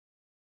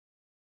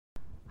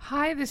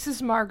Hi, this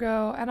is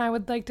Margot, and I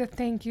would like to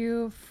thank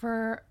you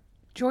for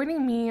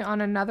joining me on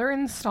another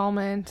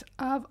installment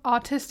of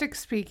Autistic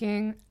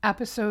Speaking,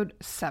 Episode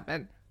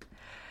 7.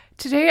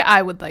 Today,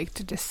 I would like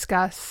to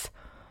discuss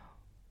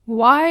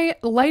why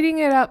lighting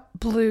it up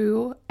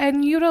blue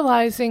and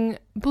utilizing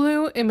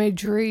blue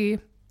imagery,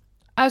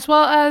 as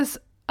well as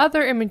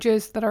other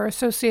images that are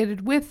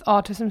associated with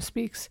Autism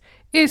Speaks,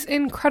 is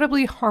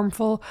incredibly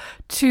harmful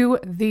to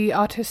the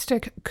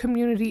autistic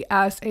community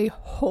as a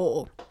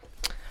whole.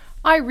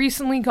 I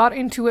recently got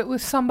into it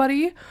with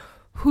somebody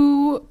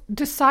who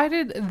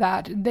decided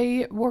that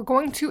they were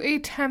going to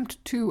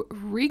attempt to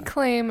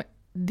reclaim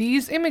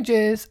these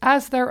images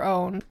as their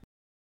own.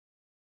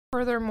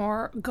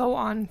 Furthermore, go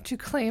on to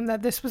claim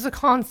that this was a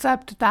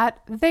concept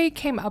that they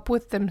came up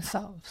with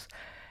themselves.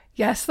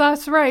 Yes,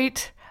 that's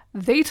right.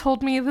 They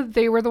told me that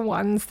they were the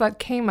ones that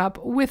came up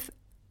with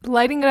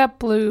lighting it up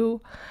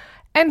blue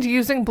and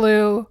using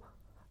blue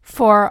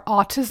for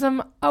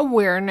autism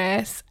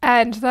awareness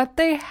and that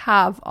they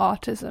have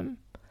autism.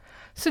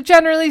 So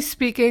generally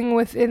speaking,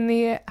 within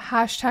the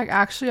hashtag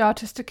actually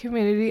autistic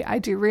community, I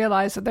do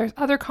realize that there's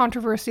other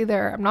controversy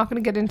there. I'm not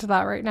going to get into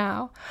that right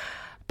now.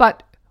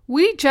 But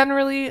we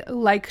generally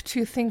like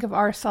to think of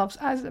ourselves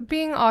as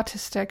being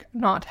autistic,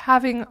 not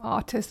having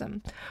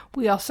autism.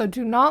 We also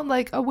do not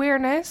like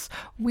awareness.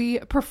 We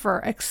prefer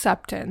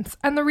acceptance.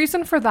 And the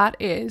reason for that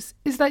is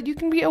that you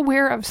can be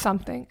aware of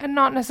something and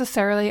not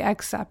necessarily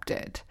accept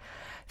it.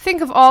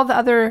 Think of all the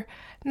other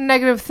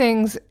negative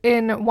things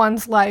in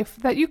one's life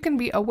that you can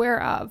be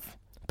aware of,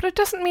 but it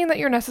doesn't mean that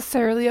you're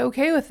necessarily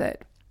okay with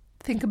it.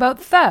 Think about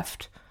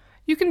theft.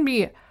 You can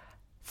be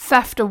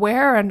theft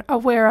aware and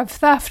aware of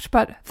theft,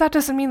 but that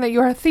doesn't mean that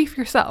you're a thief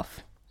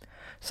yourself.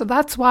 So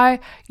that's why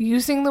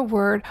using the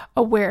word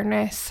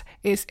awareness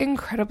is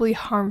incredibly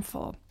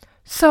harmful.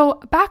 So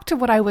back to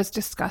what I was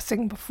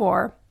discussing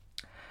before.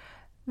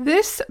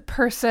 This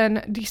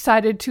person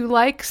decided to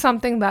like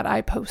something that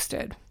I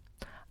posted.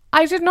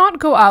 I did not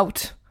go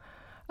out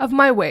of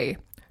my way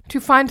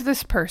to find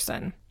this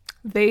person.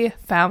 They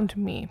found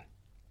me.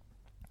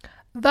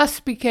 Thus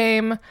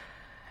became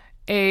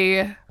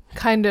a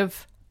kind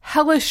of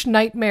hellish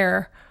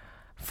nightmare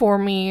for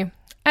me.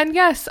 And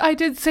yes, I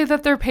did say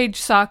that their page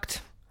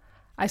sucked.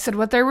 I said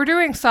what they were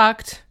doing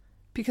sucked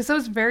because I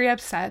was very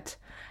upset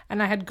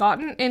and I had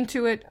gotten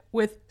into it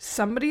with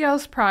somebody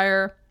else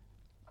prior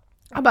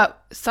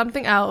about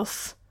something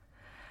else.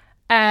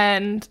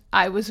 And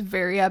I was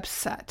very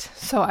upset.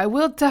 So I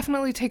will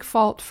definitely take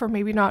fault for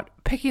maybe not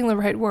picking the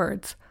right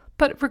words.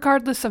 But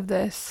regardless of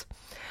this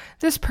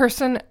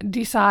person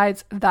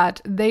decides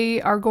that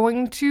they are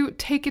going to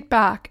take it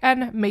back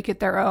and make it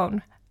their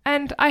own.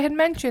 And I had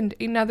mentioned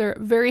another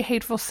very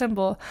hateful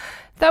symbol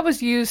that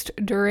was used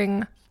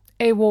during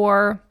a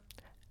war,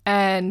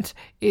 and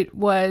it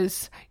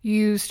was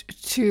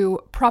used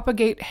to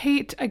propagate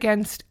hate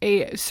against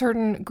a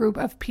certain group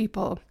of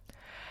people.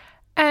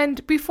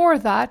 And before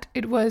that,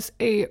 it was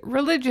a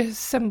religious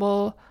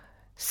symbol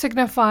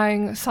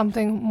signifying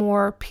something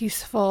more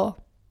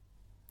peaceful.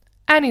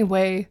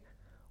 Anyway,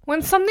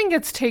 when something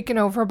gets taken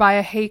over by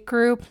a hate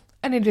group,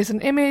 and it is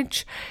an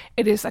image,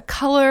 it is a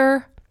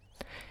color,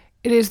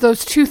 it is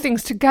those two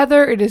things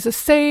together, it is a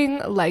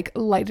saying like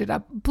light it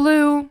up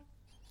blue,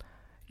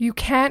 you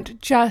can't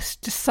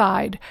just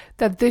decide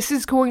that this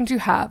is going to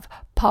have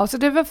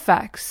positive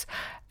effects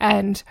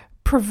and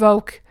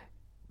provoke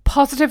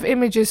positive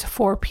images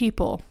for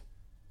people.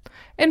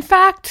 In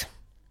fact,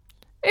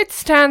 it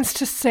stands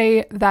to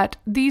say that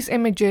these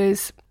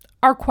images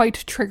are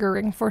quite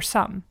triggering for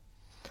some.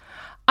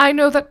 I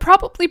know that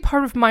probably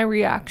part of my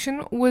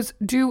reaction was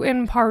due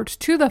in part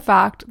to the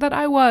fact that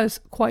I was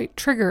quite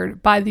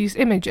triggered by these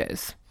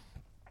images.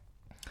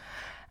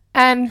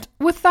 And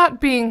with that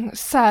being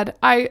said,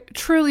 I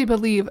truly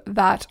believe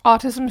that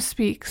Autism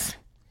Speaks,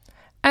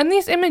 and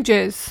these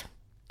images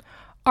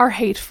are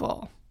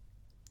hateful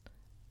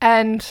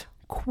and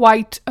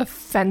quite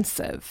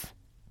offensive.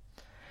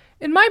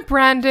 In my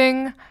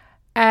branding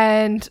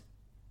and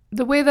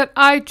the way that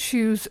I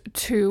choose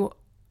to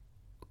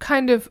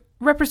kind of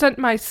represent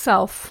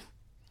myself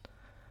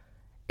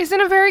is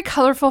in a very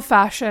colorful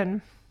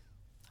fashion.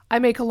 I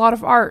make a lot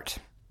of art.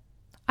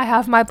 I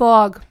have my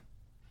blog.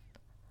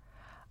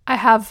 I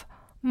have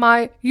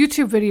my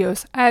YouTube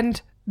videos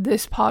and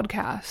this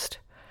podcast.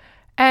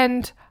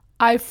 And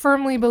I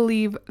firmly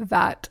believe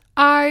that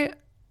I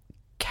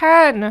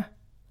can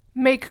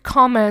make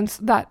comments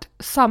that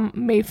some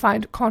may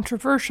find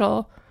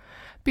controversial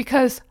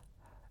because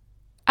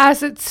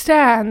as it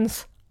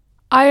stands,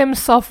 I am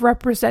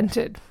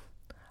self-represented.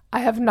 I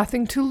have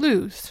nothing to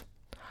lose.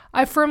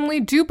 I firmly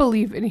do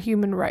believe in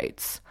human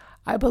rights.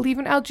 I believe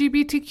in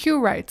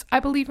LGBTQ rights. I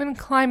believe in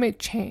climate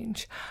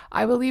change.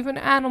 I believe in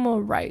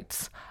animal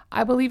rights.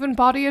 I believe in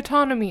body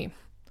autonomy.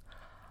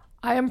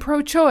 I am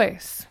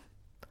pro-choice.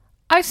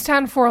 I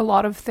stand for a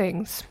lot of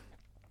things.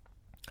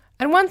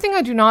 And one thing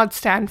I do not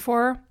stand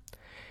for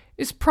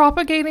is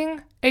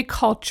propagating a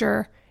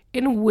culture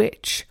in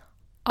which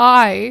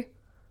I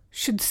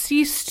should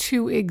cease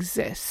to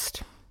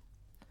exist.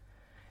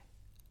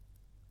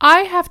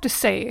 I have to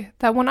say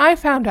that when I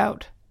found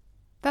out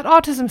that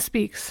Autism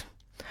Speaks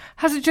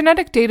has a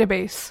genetic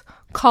database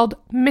called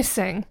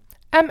Missing,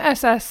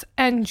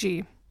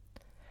 MSSNG,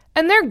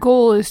 and their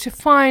goal is to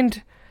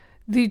find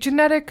the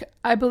genetic,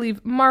 I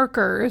believe,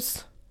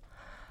 markers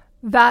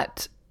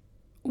that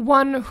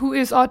one who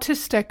is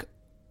autistic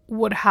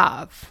would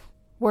have,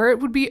 where it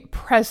would be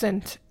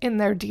present in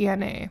their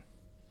DNA,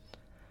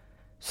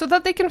 so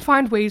that they can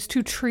find ways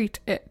to treat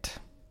it.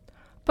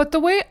 But the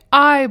way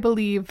I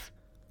believe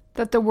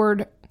that the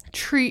word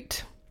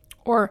treat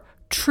or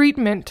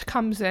treatment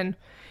comes in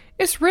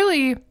is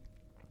really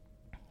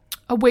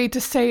a way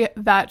to say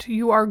that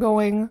you are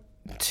going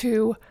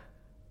to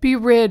be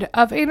rid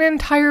of an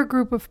entire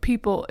group of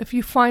people if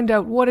you find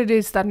out what it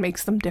is that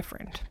makes them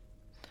different.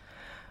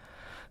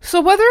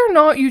 So whether or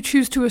not you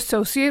choose to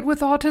associate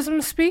with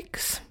Autism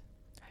Speaks,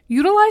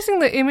 utilizing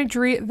the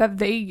imagery that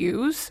they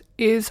use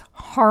is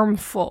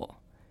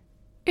harmful.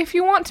 If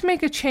you want to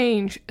make a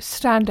change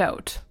stand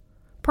out,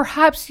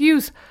 perhaps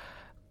use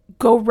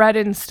Go Red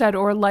instead,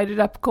 or Light It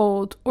Up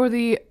Gold, or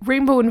the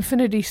rainbow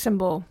infinity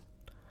symbol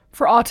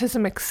for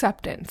autism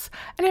acceptance.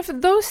 And if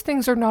those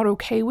things are not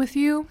okay with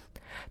you,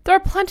 there are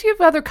plenty of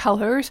other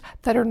colors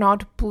that are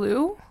not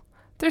blue.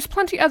 There's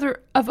plenty of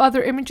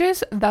other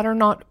images that are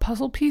not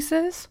puzzle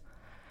pieces.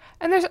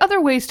 And there's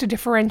other ways to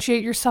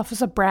differentiate yourself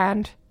as a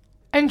brand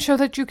and show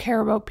that you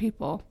care about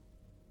people.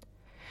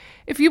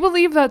 If you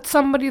believe that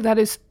somebody that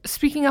is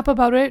speaking up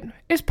about it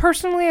is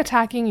personally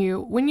attacking you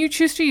when you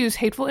choose to use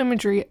hateful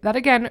imagery that,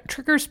 again,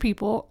 triggers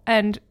people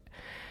and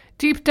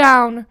deep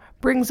down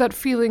brings out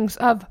feelings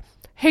of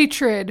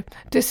hatred,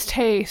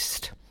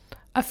 distaste,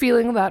 a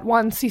feeling that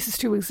one ceases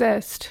to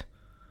exist,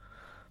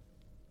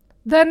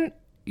 then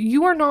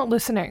you are not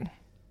listening.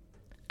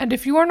 And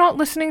if you are not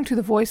listening to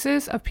the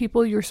voices of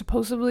people you're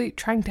supposedly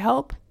trying to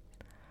help,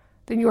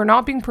 then you are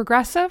not being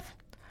progressive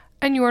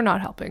and you are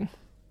not helping.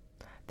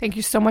 Thank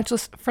you so much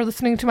for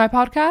listening to my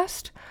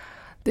podcast.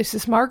 This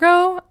is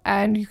Margot,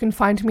 and you can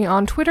find me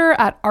on Twitter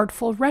at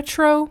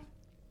ArtfulRetro.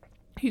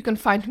 You can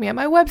find me at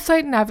my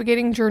website,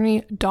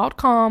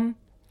 navigatingjourney.com.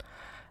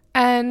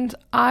 And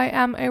I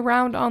am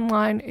around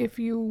online if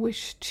you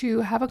wish to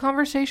have a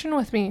conversation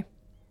with me.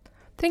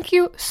 Thank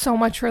you so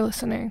much for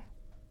listening.